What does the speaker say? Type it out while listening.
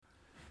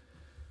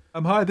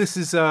Hi, this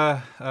is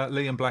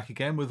Liam Black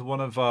again with one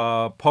of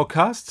our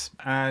podcasts,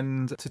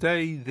 and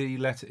today the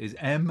letter is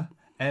M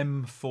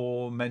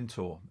for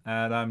mentor,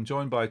 and I'm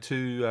joined by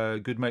two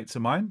good mates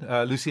of mine,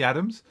 Lucy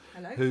Adams,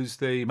 Hello. who's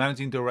the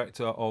managing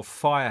director of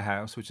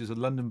Firehouse, which is a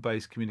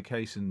London-based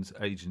communications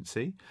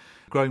agency,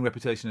 growing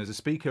reputation as a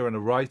speaker and a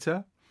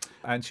writer.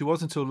 And she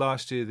was until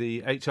last year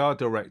the HR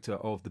director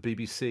of the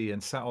BBC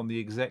and sat on the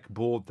exec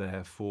board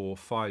there for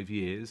 5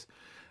 years.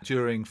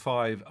 During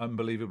 5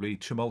 unbelievably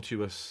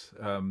tumultuous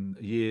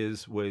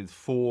years with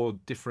 4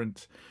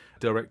 different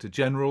Director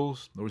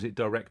Generals, or is it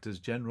Directors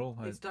General?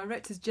 It's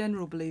Directors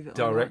General, believe it or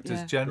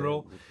Directors not.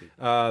 General,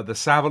 the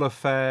Savile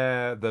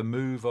affair,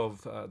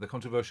 the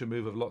controversial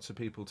move of lots of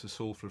people to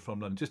Salford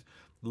from London, just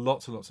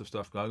lots and lots of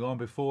stuff going on.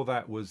 Before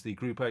that was the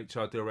Group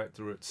HR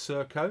Director at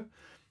Serco,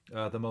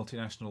 the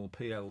multinational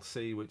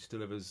PLC, which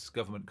delivers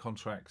government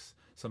contracts,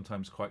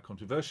 sometimes quite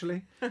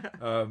controversially,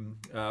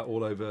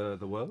 all over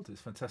the world.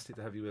 It's fantastic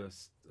to have you with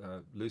us,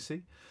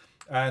 Lucy.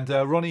 And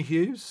Ronnie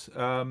Hughes,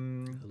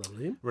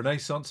 Hello,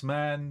 Renaissance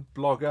man,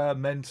 blogger,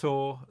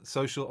 mentor,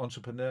 social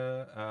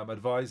entrepreneur,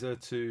 advisor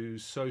to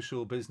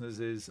social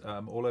businesses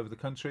all over the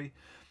country,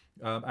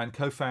 and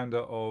co-founder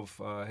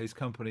of his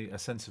company A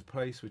Sense of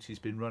Place, which he's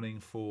been running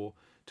for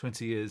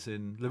 20 years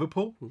in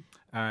Liverpool,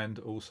 and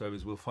also,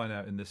 as we'll find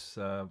out in this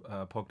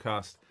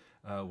podcast,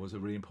 was a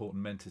really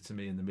important mentor to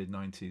me in the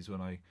mid-90s when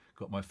I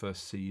got my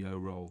first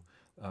CEO role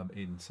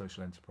in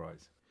social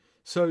enterprise.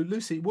 So,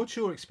 Lucy, what's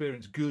your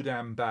experience, good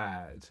and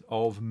bad,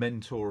 of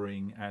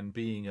mentoring and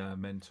being a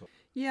mentor?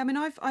 Yeah, I mean,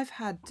 I've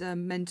had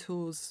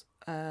mentors,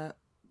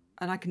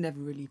 and I can never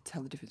really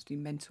tell the difference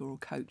between mentor or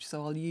coach,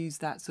 so I'll use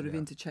that sort of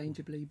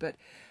interchangeably. But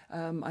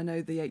I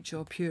know the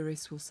HR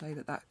purists will say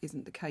that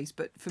isn't the case.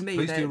 But for me,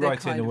 please do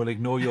write in, and we'll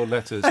ignore your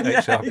letters, yeah,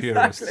 HR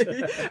purists.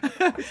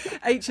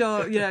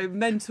 HR,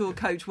 mentor,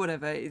 coach,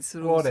 whatever. It's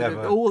sort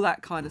of all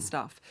that kind of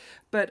stuff.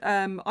 But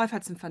I've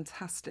had some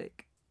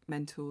fantastic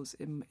mentors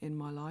in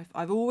my life.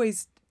 I've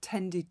always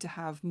tended to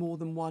have more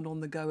than one on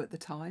the go at the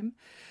time,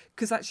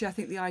 because actually I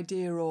think the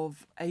idea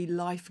of a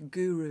life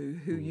guru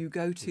who you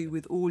go to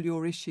with all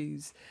your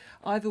issues,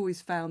 I've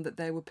always found that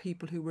there were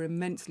people who were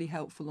immensely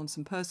helpful on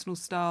some personal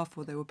stuff,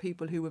 or there were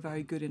people who were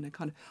very good in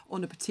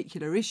on a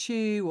particular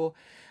issue, or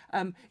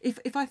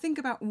if I think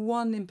about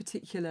one in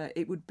particular,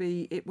 it would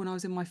be when I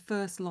was in my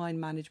first line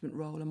management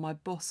role, and my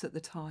boss at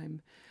the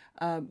time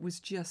was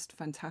just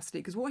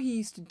fantastic, because what he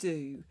used to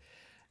do,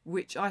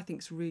 which I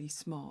think is really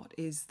smart,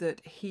 is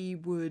that he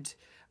would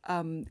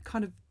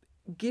kind of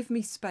give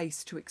me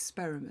space to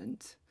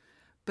experiment,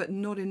 but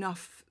not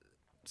enough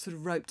sort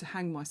of rope to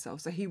hang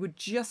myself. So he would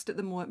just at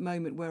the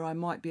moment where I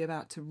might be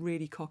about to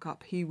really cock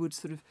up, he would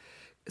sort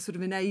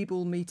of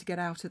enable me to get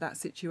out of that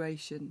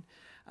situation.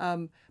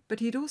 But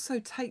he'd also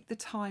take the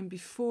time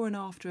before and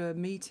after a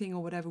meeting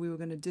or whatever we were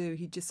going to do.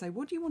 He'd just say,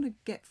 "What do you want to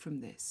get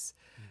from this?"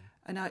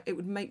 And it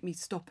would make me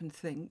stop and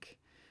think.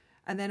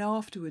 And then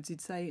afterwards he'd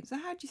say, "So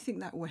how do you think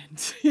that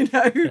went?"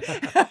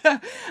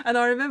 And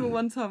I remember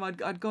one time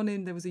I'd gone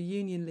in, there was a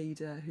union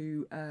leader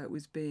who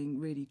was being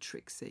really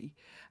tricksy,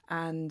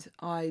 and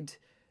I'd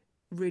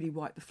really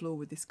wiped the floor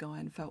with this guy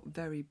and felt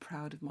very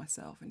proud of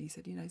myself. And he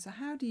said, "So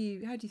how do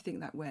you think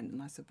that went?"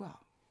 And I said,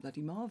 "Well,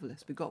 bloody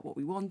marvellous. We got what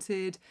we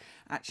wanted.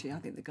 Actually, I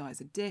think the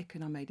guy's a dick,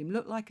 and I made him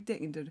look like a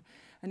dick."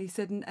 And he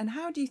said, and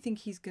how do you think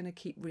he's going to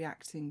keep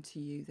reacting to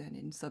you then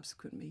in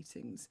subsequent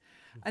meetings?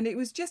 And it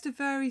was just a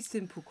very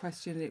simple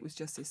question, and it was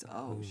just this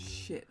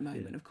shit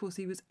moment. Yeah. Of course,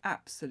 he was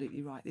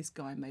absolutely right. This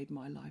guy made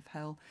my life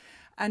hell.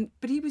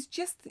 But he was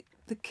just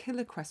the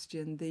killer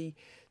question, the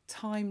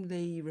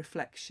timely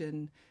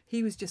reflection.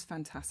 He was just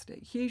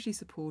fantastic, hugely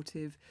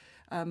supportive.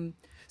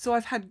 So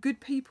I've had good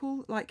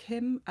people like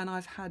him, and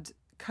I've had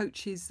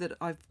coaches that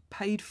I've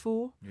paid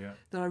for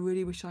that I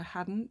really wish I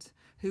hadn't,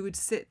 who would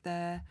sit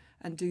there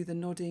and do the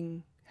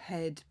nodding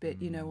head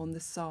bit, on the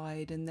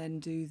side, and then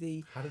do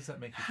the... How does that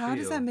make you feel? How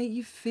does that make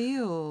you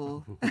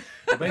feel?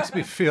 It makes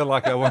me feel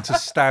like I want to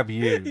stab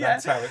you.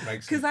 That's how it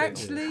makes me feel. Because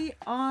actually,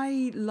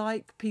 I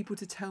like people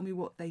to tell me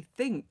what they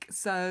think.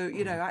 So,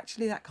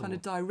 actually that kind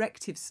of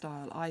directive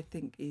style, I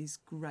think, is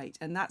great.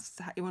 And that's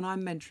when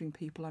I'm mentoring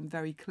people, I'm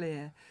very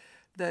clear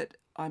that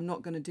I'm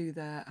not going to do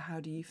the "how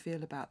do you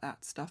feel about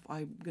that" stuff.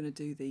 I'm going to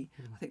do the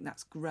 "I think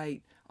that's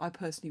great. I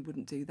personally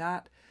wouldn't do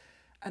that."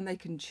 And they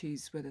can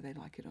choose whether they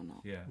like it or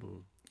not. Yeah.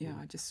 Yeah,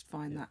 I just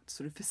find that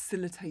sort of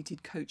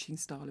facilitated coaching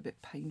style a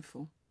bit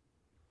painful.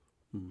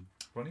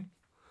 Ronnie?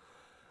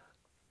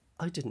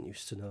 I didn't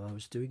used to know I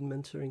was doing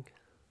mentoring.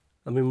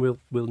 I mean,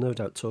 we'll no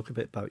doubt talk a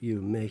bit about you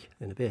and me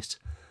in a bit,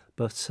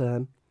 but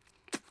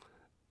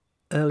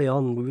early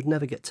on we would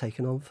never get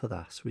taken on for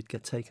that. We'd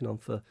get taken on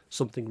for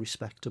something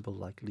respectable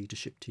like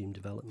leadership team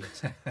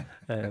development.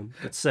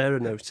 But Sarah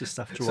noticed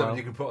after a while... Something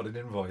you can put on an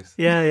invoice.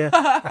 Yeah.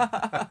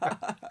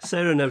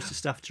 Sarah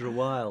noticed after a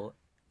while,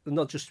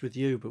 not just with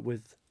you, but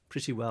with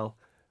pretty well...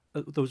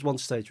 there was one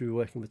stage we were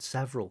working with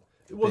several.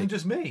 It wasn't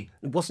just me.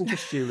 It wasn't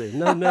just you,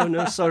 Liam.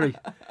 No, sorry.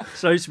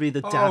 Sorry to be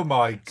the dad. Oh,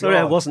 my God. Sorry,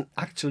 I wasn't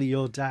actually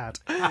your dad.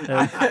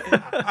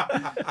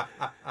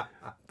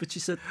 But she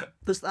said,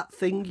 there's that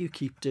thing you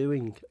keep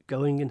doing,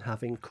 going and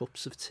having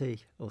cups of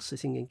tea or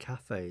sitting in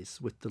cafes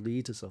with the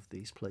leaders of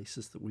these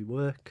places that we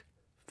work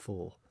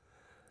for.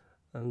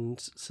 And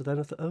so then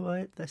I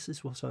thought, this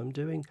is what I'm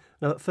doing.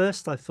 Now, at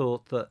first I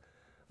thought that,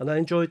 and I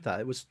enjoyed that,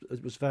 it was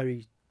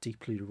very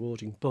deeply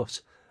rewarding, but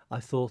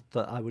I thought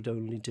that I would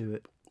only do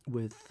it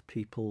with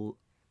people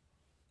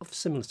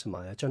similar to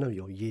my age. I know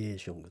you're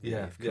years younger than me,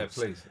 of course. Yeah,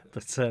 please.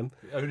 But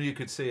only you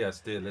could see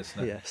us, dear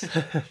listener. Yes.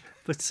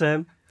 But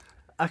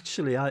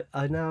actually, I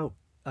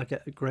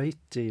get a great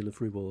deal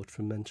of reward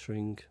from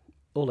mentoring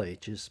all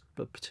ages,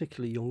 but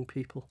particularly young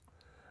people.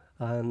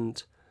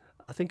 And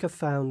I think I've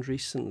found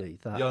recently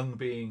that... Young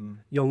being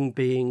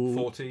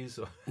 40s?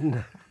 Or...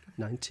 No,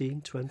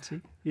 19,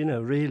 20.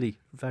 Really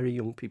very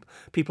young people.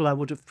 People I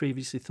would have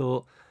previously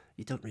thought,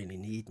 you don't really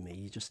need me,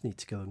 you just need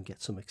to go and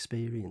get some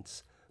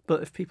experience.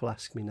 But if people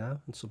ask me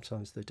now, and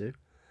sometimes they do,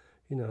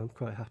 I'm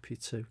quite happy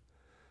to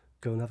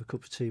go and have a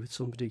cup of tea with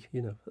somebody,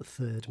 a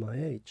third my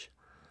age.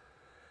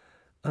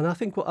 And I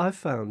think what I've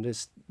found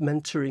is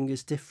mentoring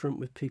is different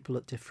with people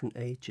at different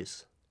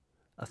ages.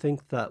 I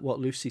think that what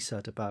Lucy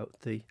said about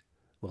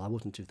I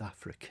wouldn't do that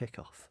for a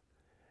kick-off,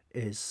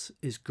 is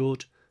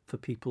good for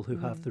people who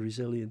have the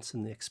resilience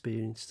and the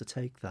experience to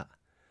take that.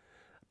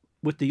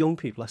 With the young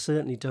people, I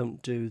certainly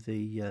don't do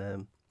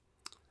the,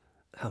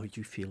 how would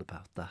you feel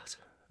about that?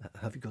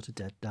 Have you got a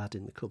dead dad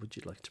in the cupboard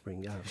you'd like to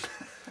bring out?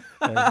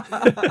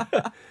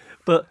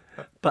 But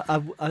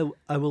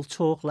I will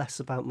talk less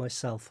about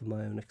myself and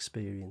my own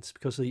experience,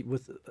 because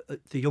with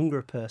the younger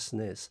a person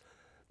is,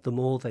 the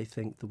more they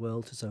think the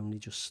world has only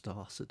just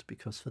started,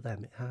 because for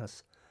them it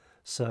has.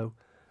 So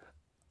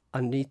I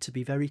need to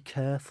be very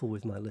careful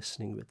with my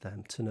listening with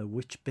them to know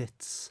which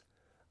bits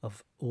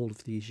of all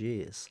of these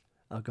years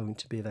are going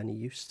to be of any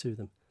use to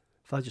them.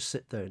 If I just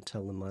sit there and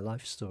tell them my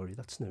life story,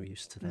 that's no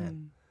use to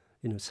them.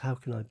 It's how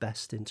can I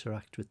best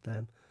interact with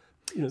them.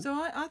 So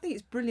I think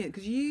it's brilliant,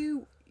 because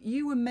you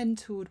were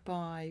mentored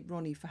by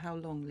Ronnie for how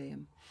long,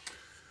 Liam?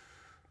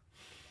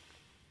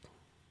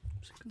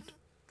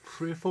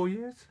 3 or 4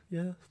 years?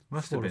 Yeah.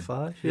 Must 4 have been.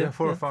 or 5. Yeah,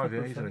 4 or 5,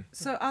 easily.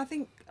 So I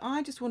think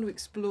I just want to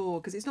explore,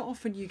 because it's not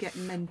often you get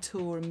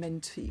mentor and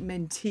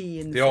mentee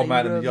in the old same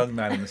man room. and the young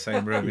man in the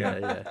same room.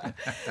 Yeah.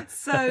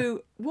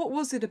 So what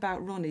was it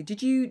about Ronnie?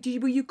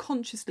 Were you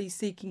consciously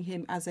seeking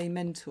him as a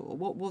mentor?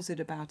 What was it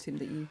about him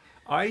that you...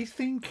 I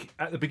think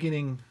at the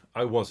beginning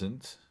I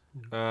wasn't.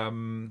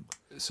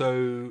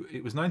 So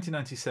it was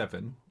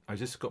 1997. I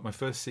just got my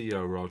first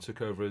CEO role.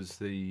 Took over as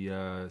the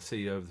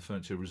CEO of the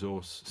Furniture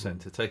Resource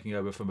Centre, taking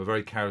over from a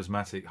very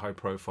charismatic,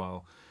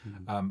 high-profile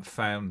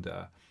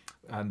founder.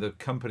 And the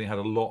company had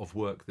a lot of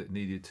work that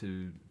needed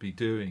to be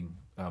doing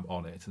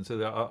on it. And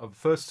so our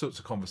first sorts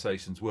of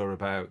conversations were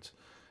about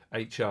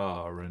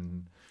HR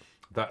and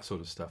that sort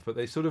of stuff. But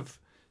they sort of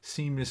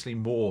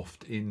seamlessly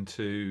morphed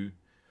into,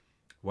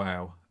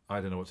 wow,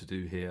 I don't know what to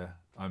do here.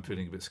 I'm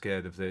feeling a bit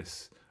scared of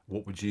this.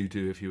 What would you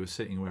do if you were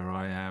sitting where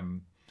I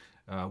am?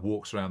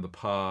 Walks around the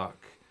park,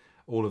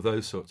 all of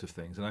those sorts of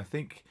things. And I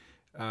think,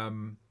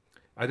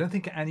 I don't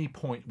think at any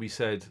point we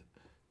said,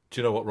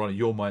 do you know what, Ronnie,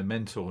 you're my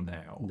mentor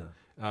now. No.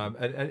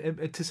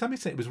 And to some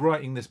extent, it was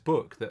writing this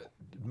book that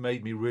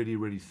made me really,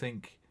 really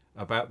think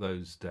about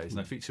those days.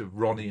 And I feature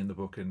Ronnie in the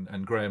book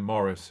and Graham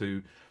Morris,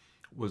 who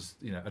was,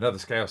 another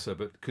Scouser,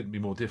 but couldn't be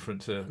more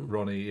different to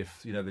Ronnie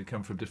if, they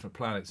come from different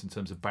planets in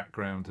terms of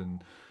background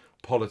and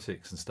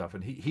politics and stuff.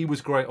 And he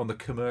was great on the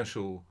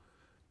commercial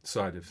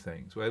side of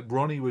things. Where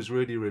Ronnie was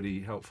really,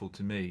 really helpful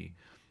to me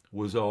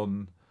was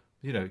on,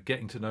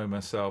 getting to know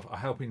myself,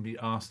 helping me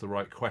ask the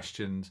right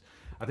questions.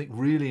 I think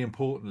really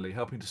importantly,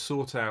 helping to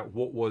sort out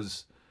what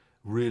was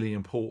really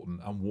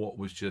important and what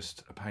was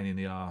just a pain in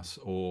the arse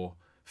or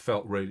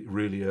felt really,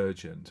 really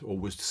urgent or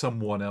was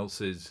someone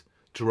else's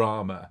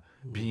drama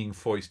being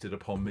foisted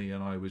upon me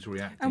and I was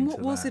reacting to that. And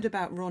what was it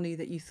about Ronnie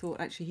that you thought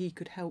actually he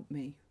could help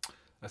me?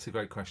 That's a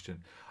great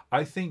question.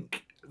 I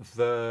think he's,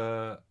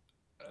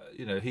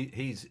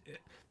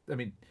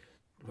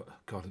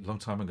 God, a long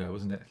time ago,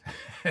 wasn't it?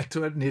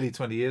 Nearly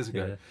 20 years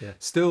ago. Yeah.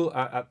 Still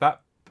at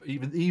that,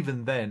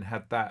 even then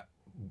had that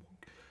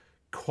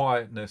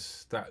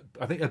quietness, that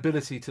I think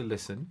ability to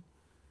listen,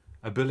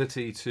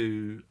 ability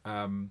to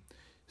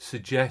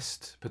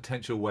suggest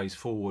potential ways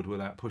forward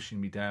without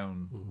pushing me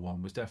down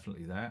one was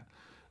definitely that.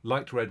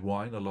 Liked red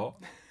wine a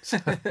lot. So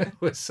it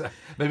was,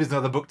 maybe there's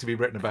another book to be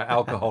written about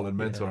alcohol and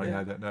mentoring. Yeah.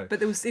 I don't know.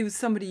 But it was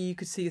somebody you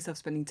could see yourself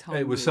spending time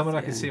with. It was someone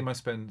I could see myself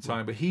spending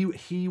time. But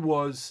he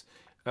was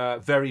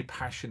very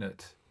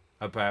passionate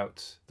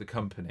about the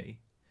company,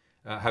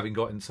 having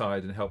got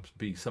inside and helped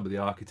be some of the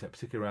architect,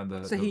 particularly around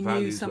the. So he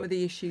knew some of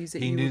the issues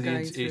that you were going through. He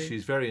knew the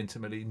issues very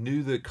intimately.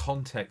 Knew the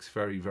context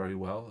very, very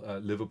well.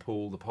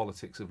 Liverpool, the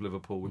politics of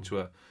Liverpool, which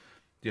were,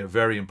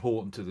 very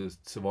important to the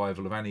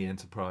survival of any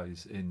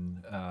enterprise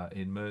in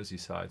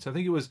Merseyside. So I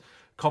think it was a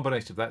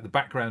combination of that. The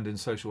background in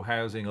social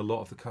housing, a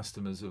lot of the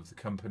customers of the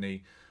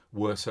company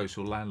were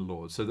social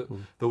landlords. So that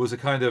there was a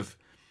kind of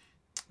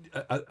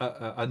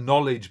a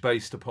knowledge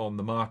based upon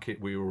the market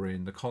we were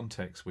in, the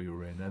context we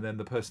were in, and then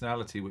the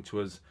personality, which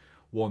was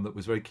one that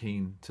was very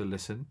keen to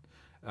listen.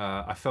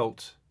 I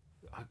felt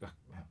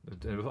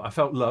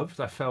loved.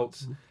 I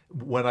felt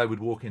when I would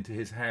walk into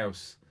his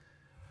house,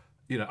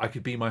 I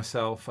could be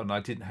myself, and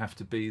I didn't have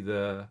to be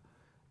the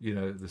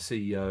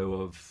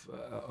CEO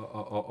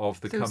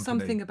of the company. So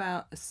something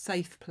about a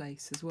safe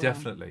place as well.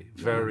 Definitely,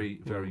 very,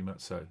 very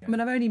much so. I mean,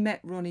 I've only met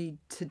Ronnie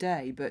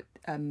today, but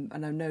and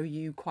I know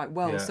you quite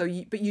well.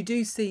 Yeah. But you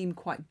do seem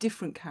quite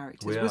different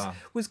characters.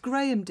 Was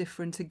Graham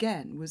different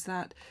again?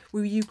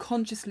 Were you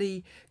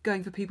consciously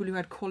going for people who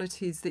had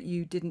qualities that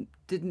you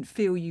didn't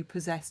feel you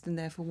possessed and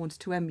therefore wanted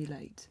to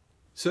emulate?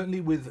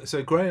 Certainly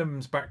so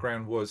Graham's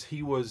background was he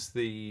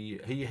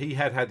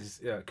had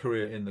his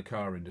career in the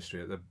car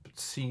industry at the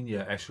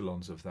senior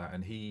echelons of that,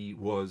 and he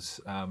was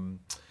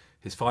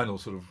his final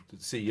sort of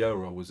CEO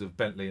role was of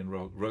Bentley and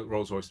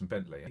Rolls-Royce and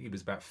Bentley. He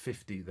was about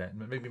 50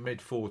 then, maybe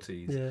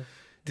mid-40s. Yeah.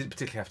 Didn't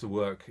particularly have to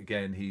work.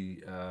 Again,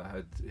 he'd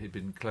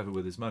been clever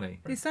with his money.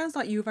 It sounds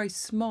like you were very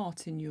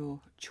smart in your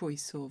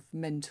choice of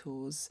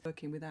mentors,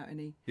 working without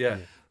any... Yeah.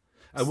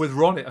 And with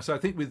Ronnie, so I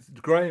think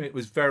with Graham it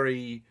was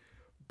very...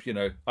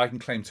 I can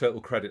claim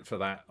total credit for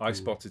that. I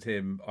spotted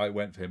him, I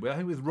went for him. But I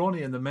think with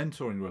Ronnie and the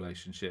mentoring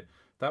relationship,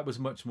 that was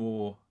much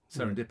more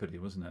serendipity,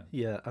 wasn't it?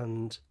 Yeah,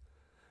 and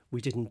we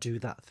didn't do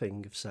that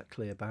thing of set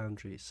clear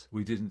boundaries.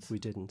 We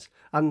didn't.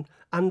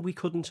 And we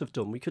couldn't have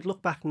done. We could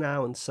look back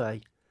now and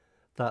say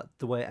that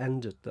the way it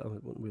ended,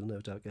 that we'll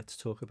no doubt get to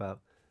talk about,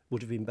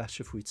 would have been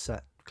better if we'd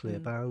set clear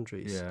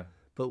boundaries. Yeah.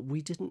 But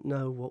we didn't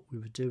know what we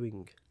were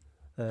doing.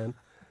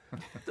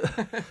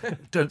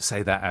 Don't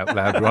say that out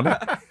loud, Ronnie.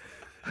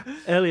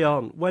 Early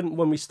on,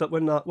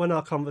 when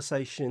our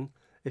conversation,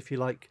 if you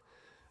like,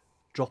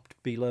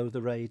 dropped below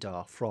the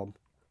radar from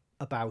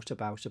about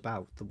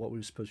what we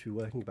were supposed to be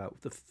working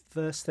about, the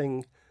first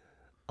thing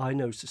I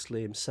noticed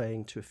Liam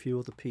saying to a few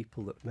other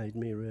people that made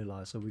me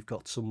realise, we've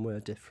got somewhere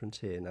different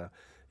here now.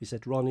 He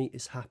said Ronnie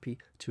is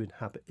happiest to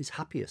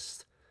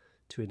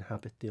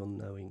inhabit the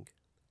unknowing.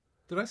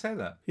 Did I say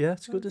that? Yeah,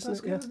 it's good, isn't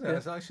it? Good, isn't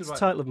it? Yeah. It's the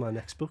title of my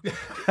next book.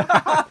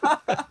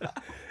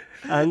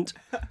 and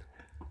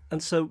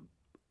so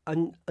I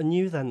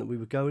knew then that we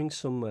were going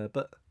somewhere,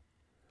 but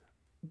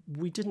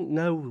we didn't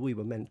know we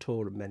were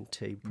mentor and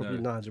mentee. Probably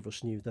neither of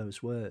us knew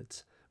those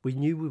words. We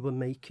knew we were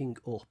making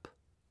up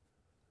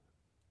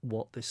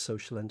what this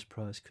social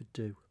enterprise could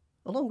do,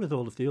 along with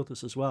all of the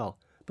others as well.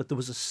 But there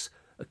was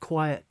a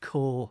quiet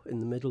core in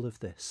the middle of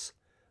this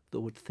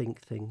that would think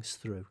things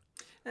through.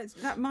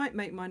 That might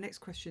make my next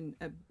question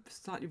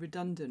slightly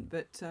redundant,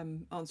 but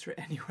answer it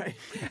anyway.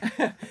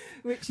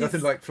 Which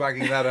Nothing like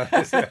flagging that up.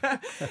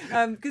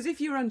 Because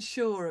if you're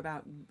unsure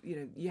about,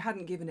 you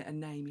hadn't given it a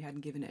name, you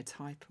hadn't given it a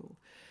title,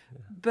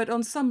 but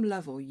on some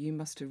level you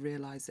must have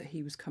realised that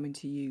he was coming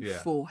to you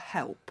for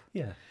help.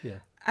 Yeah, yeah.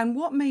 And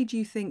what made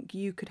you think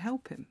you could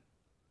help him?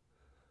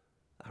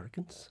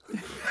 Arrogance.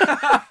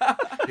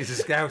 He's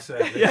a scouser.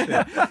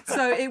 Yeah.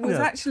 So it was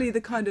actually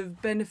the kind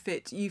of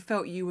benefit, you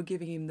felt you were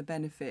giving him the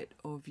benefit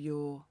of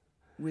your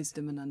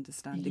wisdom and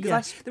understanding.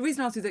 Yes. The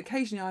reason I ask is that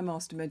occasionally I'm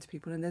asked to mentor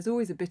people, and there's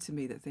always a bit of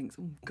me that thinks,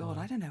 oh God,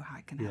 I don't know how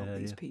I can help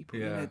these people.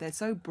 Yeah. They're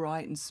so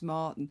bright and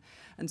smart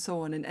and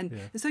so on. And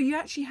so you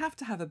actually have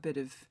to have a bit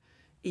of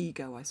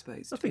ego, I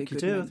suppose. I think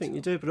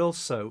you do. But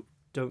also,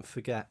 don't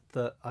forget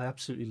that I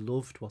absolutely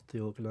loved what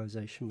the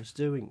organisation was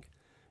doing.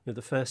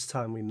 The first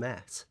time we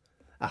met,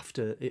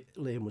 after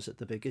Liam was at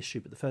the big issue,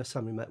 but the first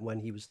time we met when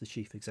he was the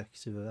chief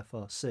executive of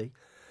FRC,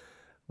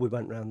 we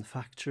went round the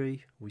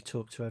factory, we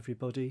talked to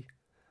everybody,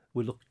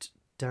 we looked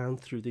down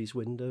through these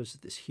windows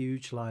at this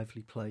huge,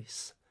 lively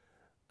place,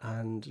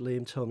 and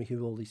Liam told me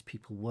who all these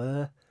people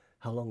were,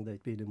 how long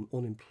they'd been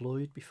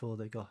unemployed before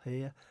they got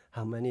here,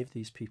 how many of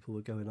these people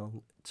were going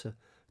on to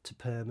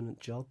permanent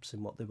jobs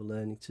and what they were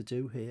learning to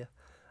do here.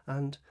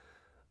 And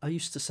I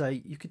used to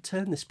say, you could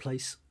turn this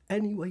place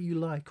any way you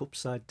like,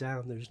 upside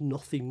down. There's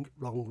nothing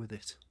wrong with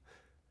it,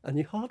 and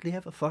you hardly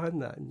ever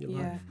find that in your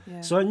life. Yeah.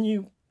 So I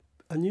knew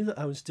that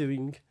I was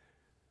doing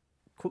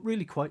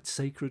really quite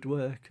sacred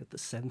work at the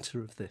centre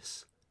of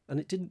this, and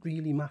it didn't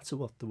really matter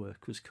what the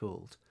work was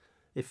called.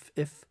 If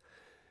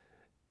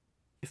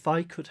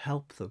I could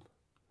help them,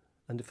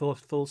 and if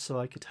also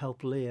I could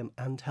help Liam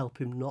and help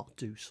him not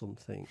do some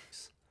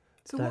things.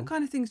 So what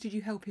kind of things did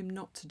you help him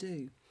not to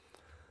do?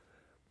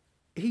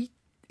 He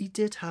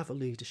did have a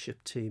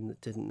leadership team that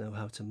didn't know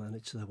how to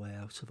manage their way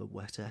out of a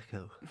wet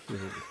Echo,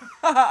 really.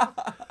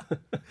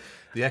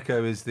 The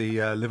Echo is the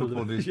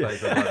Liverpool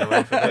newspaper, by the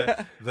way,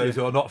 for those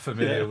who are not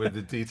familiar with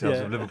the details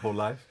of Liverpool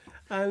life.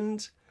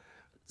 And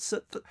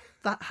so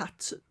that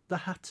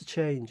had to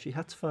change. He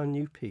had to find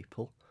new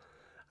people,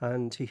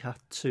 and he had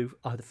to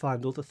either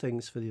find other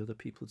things for the other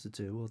people to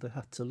do, or they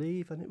had to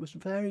leave. And it was a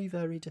very,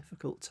 very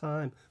difficult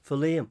time for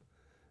Liam,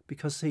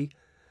 because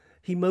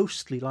he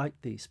mostly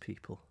liked these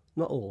people.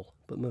 Not all,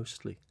 but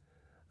mostly.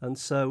 And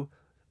so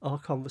our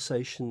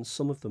conversations,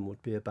 some of them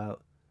would be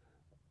about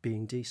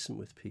being decent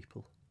with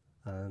people.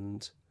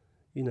 And,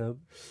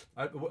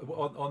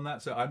 on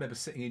that, so I remember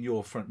sitting in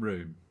your front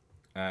room,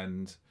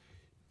 and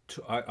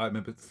I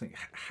remember thinking,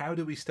 how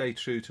do we stay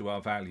true to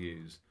our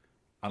values?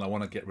 And I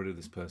want to get rid of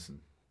this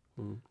person.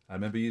 I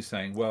remember you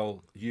saying,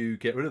 well, you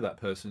get rid of that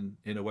person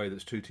in a way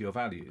that's true to your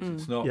values.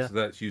 It's not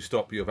that you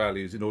stop your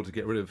values in order to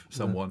get rid of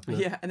someone.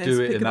 Yeah, and then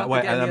do it in that way.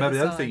 And I remember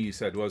the other side. thing you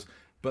said was,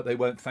 but they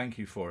won't thank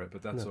you for it,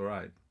 but that's all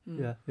right.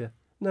 Yeah.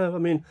 No, I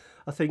mean,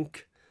 I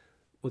think,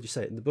 what do you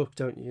say in the book,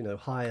 don't you? You know,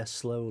 hire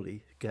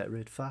slowly, get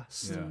rid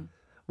fast. Yeah.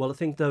 Well, I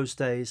think those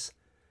days,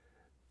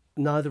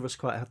 neither of us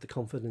quite had the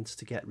confidence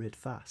to get rid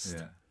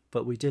fast,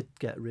 but we did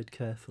get rid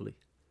carefully.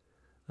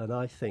 And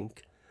I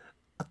think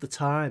at the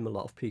time,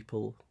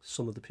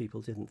 some of the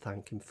people didn't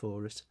thank him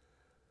for it.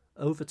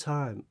 Over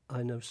time,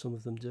 I know some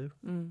of them do,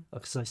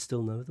 because I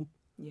still know them.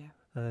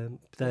 Yeah.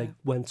 They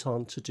went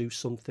on to do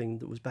something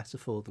that was better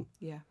for them.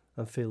 Yeah.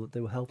 And feel that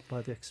they were helped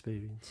by the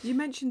experience. You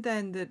mentioned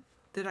then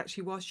that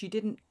actually, whilst you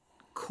didn't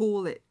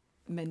call it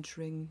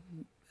mentoring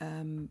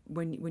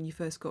when you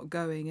first got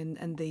going,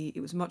 and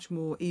it was much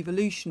more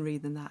evolutionary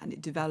than that, and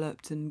it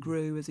developed and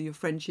grew as your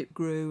friendship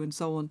grew and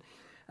so on.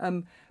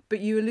 But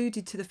you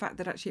alluded to the fact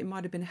that actually it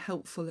might have been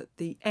helpful at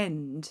the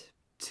end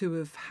to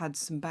have had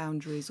some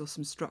boundaries or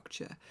some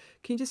structure.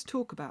 Can you just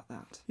talk about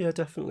that? Yeah,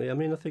 definitely. I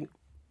mean, I think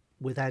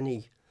with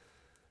any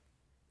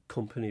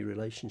company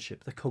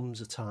relationship, there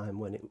comes a time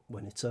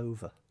when it's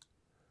over,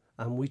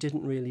 and we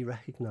didn't really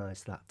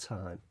recognise that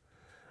time.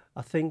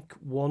 I think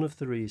one of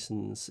the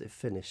reasons it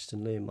finished,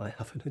 and Liam might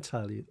have an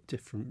entirely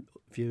different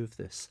view of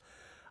this,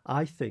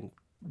 I think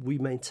we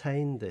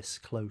maintained this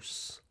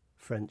close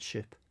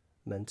friendship,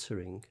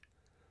 mentoring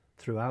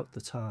throughout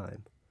the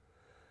time,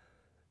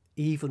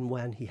 even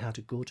when he had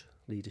a good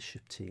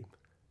leadership team.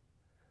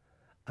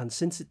 And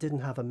since it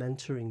didn't have a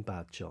mentoring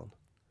badge on,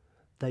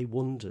 they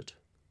wondered,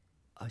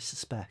 I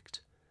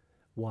suspect,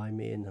 why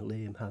me and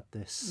Liam had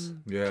this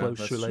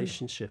close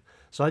relationship. True.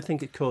 So I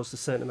think it caused a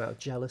certain amount of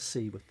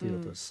jealousy with the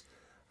others.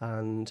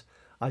 And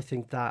I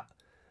think that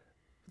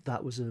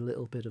was a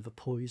little bit of a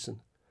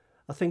poison.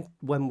 I think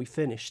when we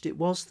finished, it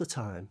was the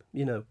time,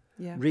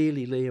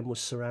 really Liam was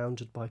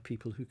surrounded by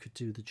people who could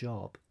do the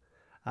job.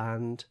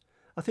 And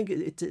I think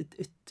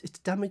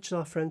it damaged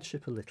our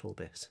friendship a little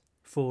bit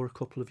for a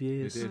couple of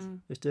years.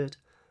 It did.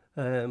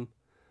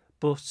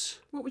 But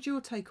what was your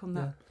take on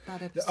that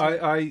episode?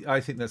 I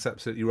think that's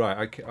absolutely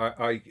right.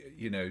 I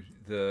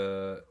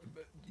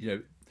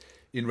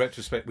in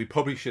retrospect, we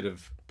probably should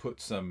have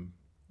put some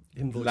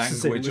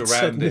language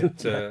around it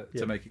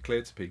to make it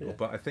clear to people. Yeah.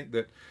 But I think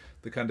that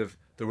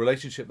the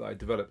relationship that I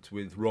developed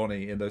with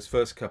Ronnie in those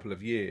first couple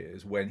of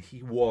years, when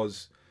he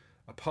was,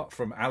 apart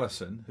from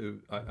Alison, who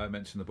I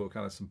mentioned in the book,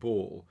 Alison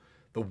Ball,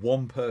 the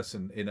one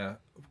person in a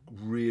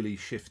really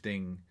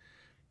shifting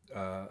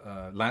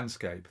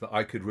landscape that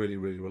I could really,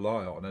 really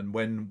rely on. And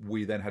when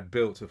we then had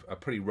built a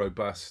pretty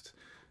robust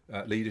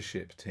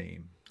leadership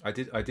team, I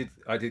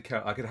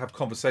could have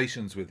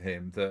conversations with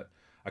him that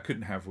I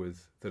couldn't have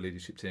with the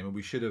leadership team, and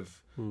we should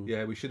have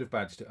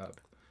badged it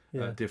up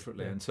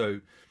differently. And so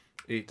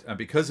and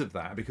because of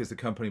that, because the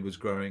company was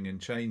growing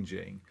and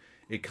changing,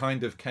 it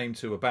kind of came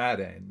to a bad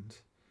end.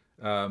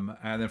 And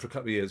then for a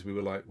couple of years we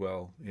were like,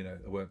 well,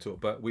 I won't talk,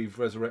 but we've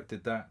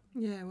resurrected that,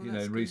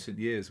 in recent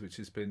years, which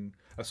has been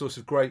a source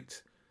of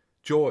great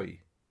joy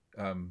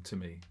to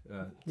me.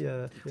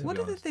 What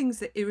are the things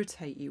that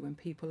irritate you when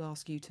people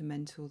ask you to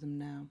mentor them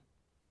now?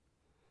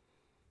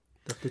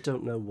 That they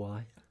don't know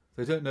why.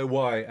 They don't know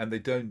why, and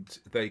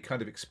they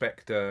kind of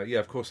expect,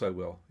 of course I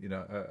will.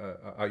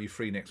 Are you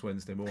free next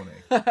Wednesday morning?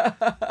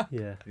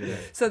 Yeah.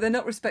 So they're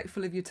not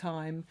respectful of your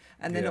time,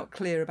 and they're not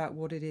clear about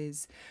what it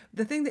is.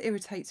 The thing that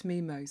irritates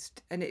me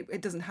most, and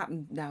it doesn't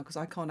happen now because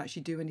I can't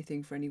actually do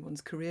anything for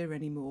anyone's career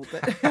anymore,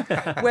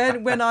 but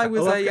when I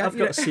was I've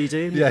got a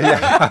CD.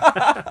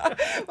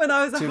 When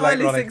I was a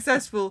highly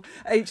successful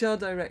HR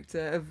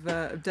director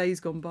of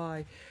Days Gone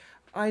By,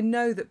 I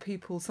know that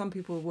some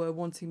people were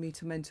wanting me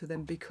to mentor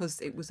them because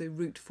it was a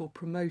route for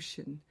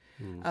promotion,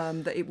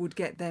 that it would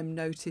get them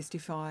noticed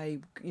if I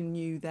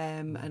knew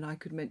them and I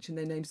could mention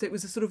their names. So it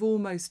was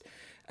almost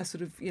a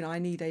sort of, I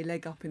need a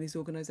leg up in this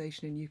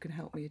organisation and you can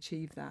help me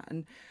achieve that.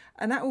 And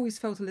that always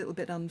felt a little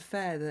bit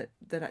unfair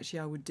that actually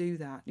I would do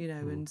that,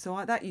 and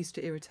so that used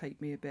to irritate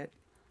me a bit.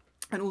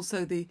 And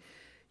also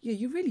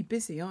you're really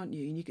busy, aren't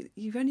you? And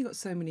you've only got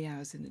so many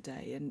hours in the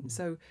day. And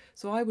so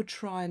I would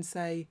try and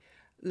say,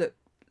 look,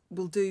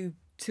 we'll do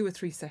 2 or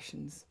 3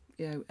 sessions,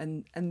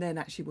 and then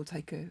actually we'll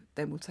take a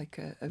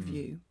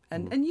view,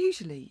 and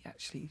usually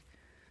actually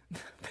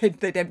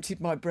they'd emptied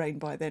my brain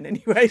by then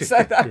anyway,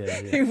 so that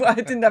I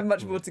didn't have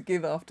much more to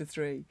give after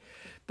 3.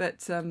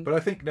 But I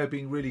think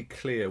being really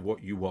clear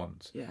what you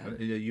want. Yeah. And,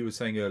 you were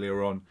saying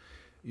earlier on,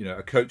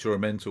 a coach or a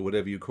mentor,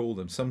 whatever you call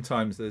them.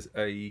 Sometimes there's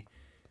a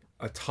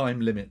time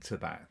limit to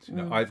that.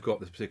 I've got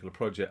this particular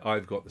project,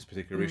 I've got this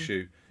particular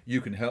issue. You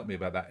can help me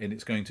about that, and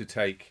it's going to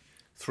take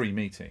 3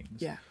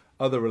 meetings. Yeah.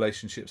 Other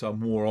relationships are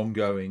more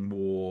ongoing,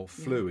 more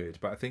fluid,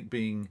 but I think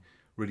being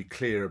really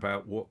clear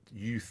about what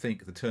you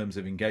think the terms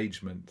of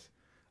engagement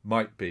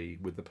might be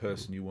with the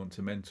person you want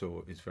to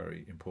mentor is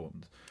very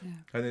important. Yeah.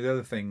 And the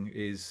other thing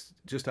is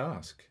just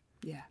ask.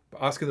 Yeah.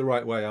 But ask in the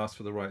right way, ask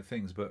for the right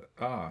things, but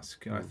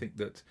ask. And I think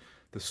that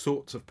the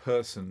sorts of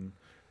person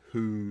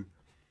who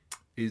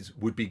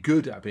would be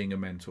good at being a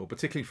mentor,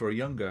 particularly for a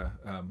younger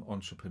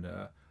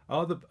entrepreneur,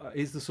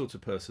 is the sort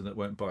of person that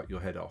won't bite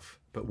your head off,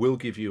 but will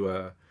give you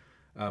an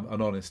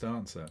honest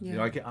answer.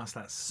 Yeah. I get asked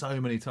that so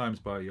many times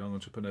by young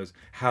entrepreneurs.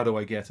 How do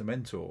I get a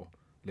mentor,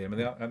 Liam?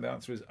 And the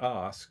answer is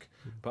ask,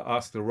 but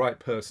ask the right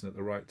person at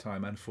the right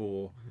time, and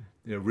for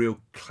real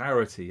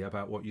clarity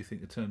about what you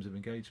think the terms of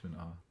engagement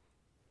are.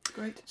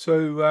 Great.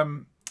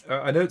 So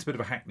I know it's a bit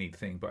of a hackneyed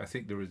thing, but I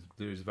think there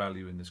is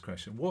value in this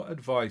question. What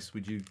advice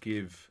would you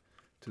give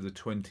to the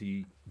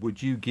 20?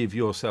 Would you give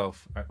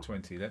yourself at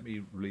 20? Let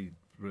me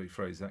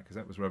rephrase that, because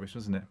that was rubbish,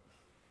 wasn't it?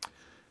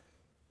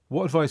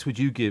 What advice would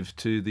you give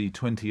to the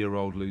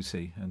 20-year-old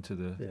Lucy and to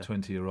the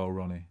 20-year-old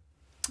Ronnie?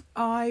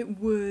 I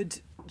would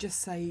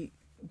just say,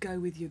 go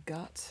with your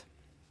gut.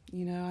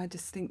 I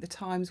just think the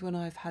times when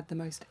I've had the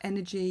most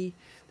energy,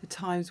 the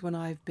times when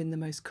I've been the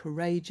most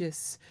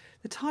courageous,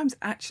 the times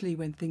actually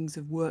when things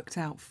have worked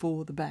out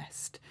for the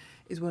best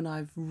is when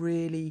I've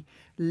really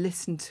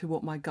listened to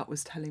what my gut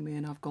was telling me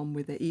and I've gone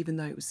with it, even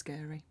though it was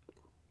scary.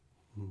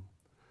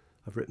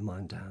 I've written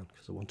mine down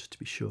because I wanted to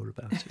be sure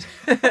about it.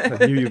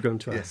 I knew you were going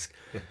to ask.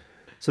 Yeah.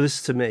 So this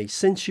is to me.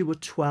 Since you were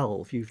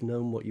 12, you've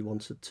known what you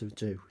wanted to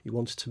do. You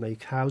wanted to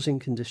make housing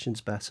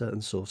conditions better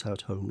and sort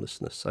out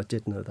homelessness. I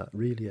did know that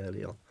really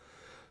early on.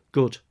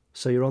 Good.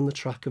 So you're on the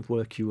track of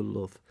work you will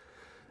love.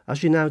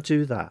 As you now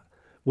do that,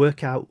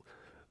 work out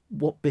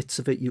what bits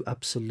of it you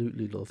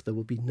absolutely love. There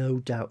will be no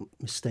doubt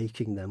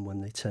mistaking them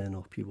when they turn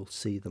up. You will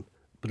see them.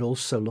 But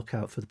also look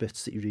out for the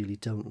bits that you really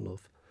don't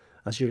love.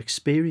 As your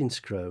experience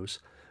grows,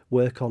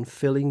 work on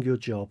filling your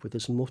job with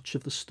as much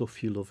of the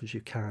stuff you love as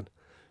you can.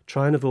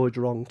 Try and avoid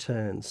wrong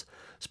turns,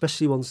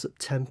 especially ones that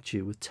tempt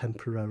you with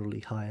temporarily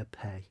higher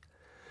pay.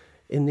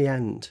 In the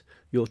end,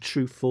 your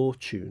true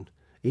fortune,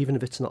 even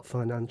if it's not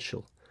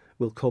financial,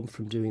 will come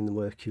from doing the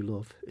work you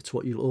love. It's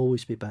what you'll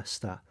always be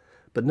best at.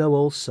 But know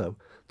also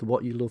that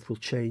what you love will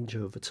change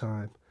over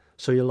time.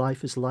 So your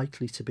life is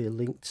likely to be a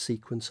linked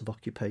sequence of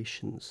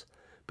occupations.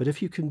 But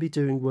if you can be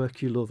doing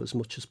work you love as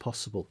much as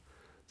possible,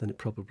 then it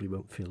probably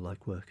won't feel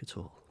like work at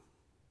all.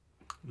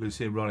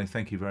 Lucy and Ronnie,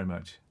 thank you very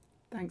much.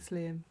 Thanks,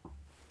 Liam.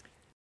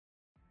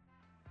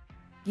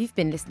 You've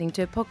been listening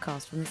to a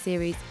podcast from the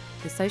series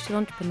The Social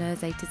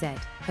Entrepreneurs A to Z,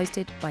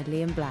 hosted by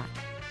Liam Black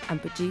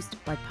and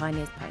produced by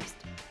Pioneers Post.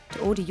 To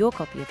order your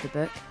copy of the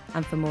book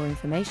and for more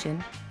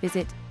information,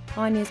 visit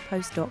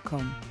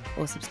pioneerspost.com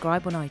or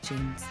subscribe on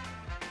iTunes.